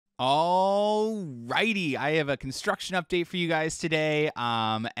Alrighty, I have a construction update for you guys today,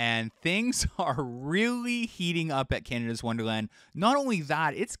 and things are really heating up at Canada's Wonderland. Not only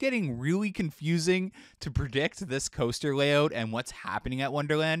that, it's getting really confusing to predict this coaster layout and what's happening at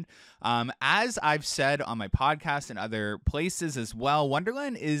Wonderland. As I've said on my podcast and other places as well,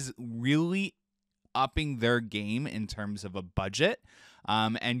 Wonderland is really upping their game in terms of a budget,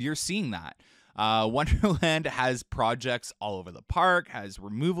 and you're seeing that. Wonderland has projects all over the park, has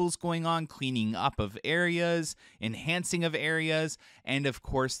removals going on, cleaning up of areas, enhancing of areas, and of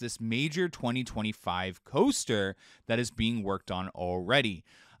course this major 2025 coaster that is being worked on already.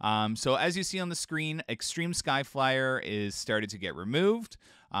 So as you see on the screen, Extreme Skyflyer is started to get removed.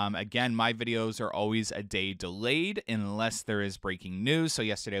 Again, my videos are always a day delayed unless there is breaking news. So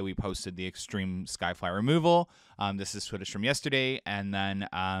yesterday we posted the Extreme Skyflyer removal. This is footage from yesterday, and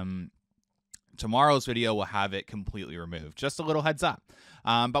then tomorrow's video will have it completely removed. Just a little heads up.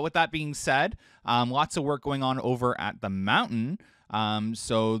 But with that being said, lots of work going on over at the mountain.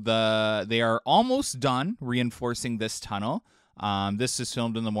 So they are almost done reinforcing this tunnel. This is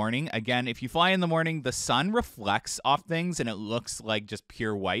filmed in the morning. Again, if you fly in the morning, the sun reflects off things and it looks like just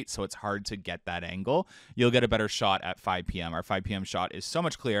pure white, so it's hard to get that angle. You'll get a better shot at 5 p.m. Our 5 p.m. shot is so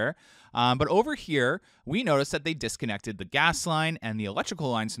much clearer. But over here, we noticed that they disconnected the gas line and the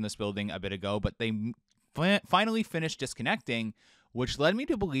electrical lines from this building a bit ago, but they finally finished disconnecting, which led me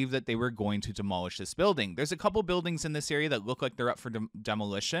to believe that they were going to demolish this building. There's a couple buildings in this area that look like they're up for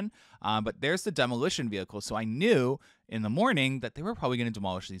demolition, but there's the demolition vehicle. So I knew in the morning that they were probably going to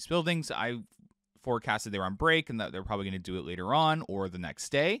demolish these buildings. I forecasted they were on break and that they're probably going to do it later on or the next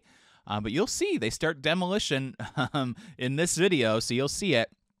day. But you'll see they start demolition in this video, so you'll see it.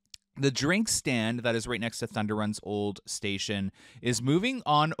 The drink stand that is right next to Thunder Run's old station is moving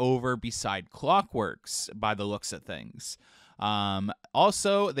on over beside Clockworks by the looks of things.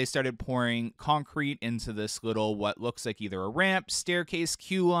 Also, they started pouring concrete into this little, what looks like either a ramp, staircase,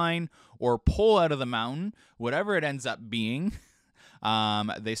 queue line, or pole out of the mountain, whatever it ends up being.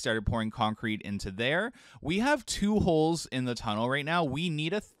 They started pouring concrete into there. We have 2 holes in the tunnel right now. We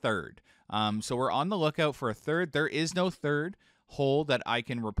need a third. So we're on the lookout for a third. There is no third hole that I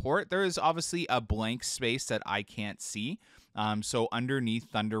can report. There is obviously a blank space that I can't see. So underneath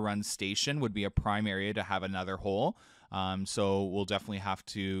Thunder Run Station would be a prime area to have another hole. So we'll definitely have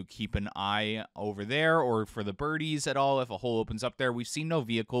to keep an eye over there, or for the birdies at all if a hole opens up there. We've seen no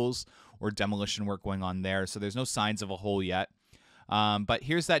vehicles or demolition work going on there, so there's no signs of a hole yet. But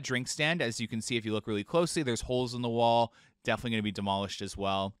here's that drink stand. As you can see, if you look really closely, there's holes in the wall. Definitely going to be demolished as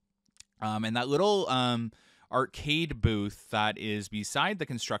well. And that little arcade booth that is beside the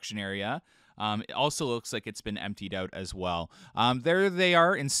construction area, it also looks like it's been emptied out as well. There they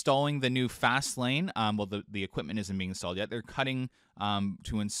are installing the new fast lane. Well, the equipment isn't being installed yet. They're cutting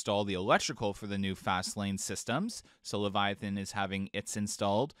to install the electrical for the new fast lane systems. So Leviathan is having its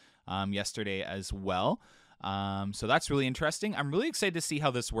installed yesterday as well. So that's really interesting. I'm really excited to see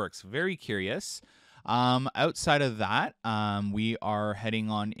how this works. Very curious. Outside of that, we are heading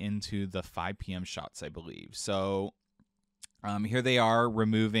on into the 5 p.m. shots, I believe. So here they are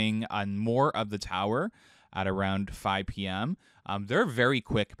removing more of the tower at around 5 p.m. They're very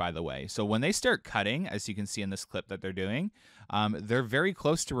quick, by the way. So when they start cutting, as you can see in this clip that they're doing, they're very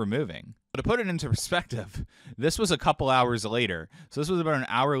close to removing. But to put it into perspective, this was a couple hours later. So this was about an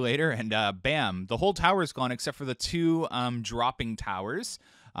hour later, and bam, the whole tower is gone except for the 2 dropping towers.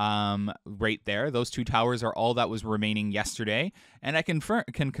 Right there, those 2 towers are all that was remaining yesterday, and I can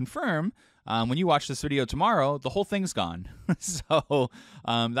confirm when you watch this video tomorrow, the whole thing's gone. So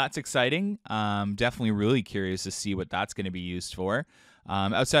that's exciting. Definitely really curious to see what that's going to be used for.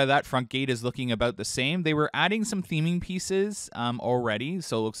 Outside of that, front gate is looking about the same. They were adding some theming pieces already,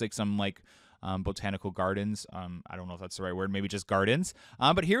 so it looks like some botanical gardens. I don't know if that's the right word, maybe just gardens.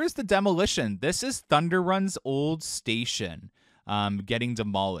 But here is the demolition. This is Thunder Run's old station getting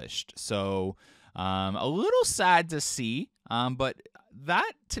demolished. So a little sad to see, but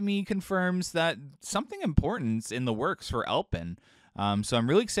that to me confirms that something important's in the works for Elpin. So I'm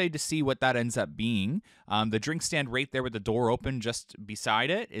really excited to see what that ends up being. The drink stand right there with the door open just beside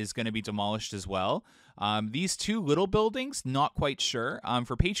it is going to be demolished as well. These 2 little buildings, not quite sure.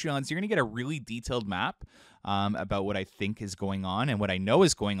 For Patreons, you're going to get a really detailed map about what I think is going on and what I know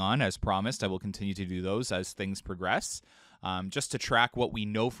is going on. As promised, I will continue to do those as things progress, just to track what we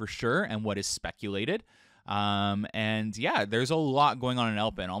know for sure and what is speculated. And yeah, there's a lot going on in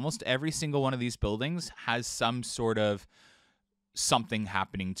Elpin. Almost every single one of these buildings has some sort of something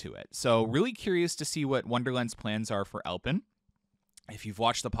happening to it. So really curious to see what Wonderland's plans are for Elpin. If you've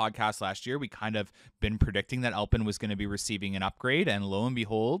watched the podcast last year, we kind of been predicting that Alpin was going to be receiving an upgrade, and lo and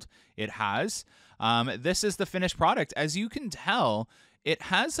behold, it has. This is the finished product. As you can tell, it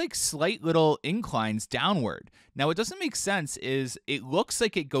has like slight little inclines downward. Now, what doesn't make sense is it looks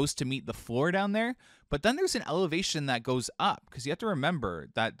like it goes to meet the floor down there, but then there's an elevation that goes up, because you have to remember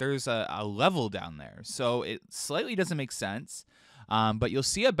that there's a level down there. So it slightly doesn't make sense. But you'll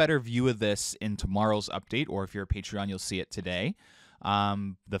see a better view of this in tomorrow's update, or if you're a Patreon, you'll see it today.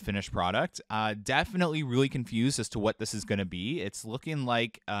 The finished product. Definitely really confused as to what this is going to be. It's looking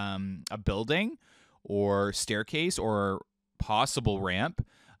like a building or staircase or possible ramp.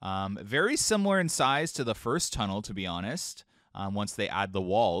 Very similar in size to the first tunnel, to be honest, once they add the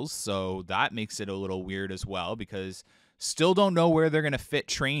walls. So that makes it a little weird as well, because still don't know where they're going to fit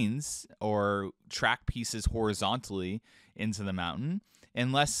trains or track pieces horizontally into the mountain,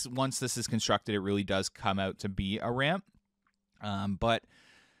 unless once this is constructed, it really does come out to be a ramp. But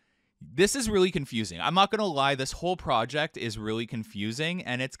this is really confusing. I'm not going to lie. This whole project is really confusing,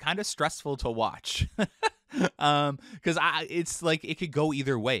 and it's kind of stressful to watch. Because it's like it could go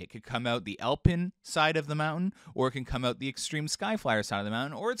either way. It could come out the Alpin side of the mountain, or it can come out the Extreme Skyflyer side of the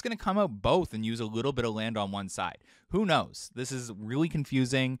mountain, or it's going to come out both and use a little bit of land on one side. Who knows? This is really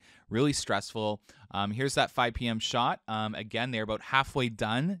confusing, really stressful. Here's that 5 p.m. shot. Again, they're about halfway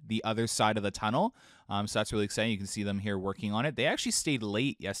done the other side of the tunnel. So that's really exciting. You can see them here working on it. They actually stayed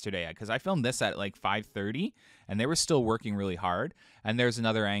late yesterday, because I filmed this at like 5:30, and they were still working really hard. And there's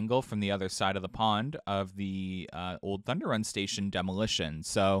another angle from the other side of the pond of the old Thunder Run station demolition.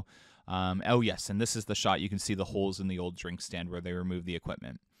 So, oh yes, and this is the shot. You can see the holes in the old drink stand where they removed the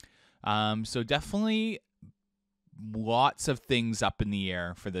equipment. So definitely lots of things up in the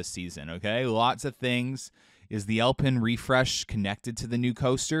air for this season, okay? Lots of things. Is the Alpin refresh connected to the new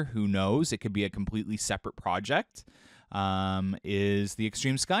coaster? Who knows? It could be a completely separate project. Is the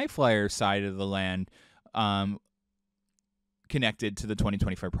Extreme Skyflyer side of the land connected to the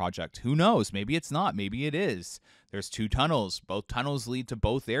 2025 project? Who knows? Maybe it's not. Maybe it is. There's 2 tunnels. Both tunnels lead to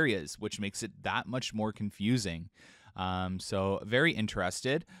both areas, which makes it that much more confusing. So very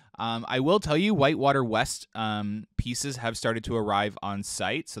interested. I will tell you, Whitewater West pieces have started to arrive on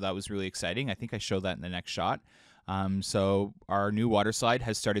site, so that was really exciting. I think I showed that in the next shot. So our new water slide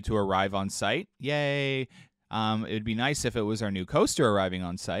has started to arrive on site. Yay! It'd be nice if it was our new coaster arriving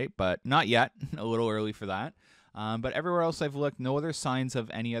on site, but not yet. A little early for that. But everywhere else I've looked, no other signs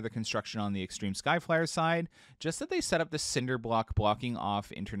of any other construction on the Extreme Skyflyer side. Just that they set up the cinder block blocking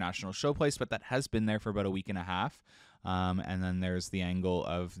off International Showplace, but that has been there for about a week and a half. And then there's the angle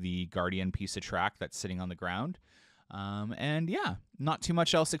of the Guardian piece of track that's sitting on the ground. And yeah, not too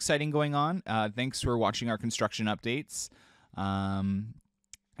much else exciting going on. Thanks for watching our construction updates.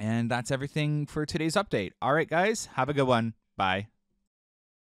 And that's everything for today's update. All right, guys, have a good one. Bye.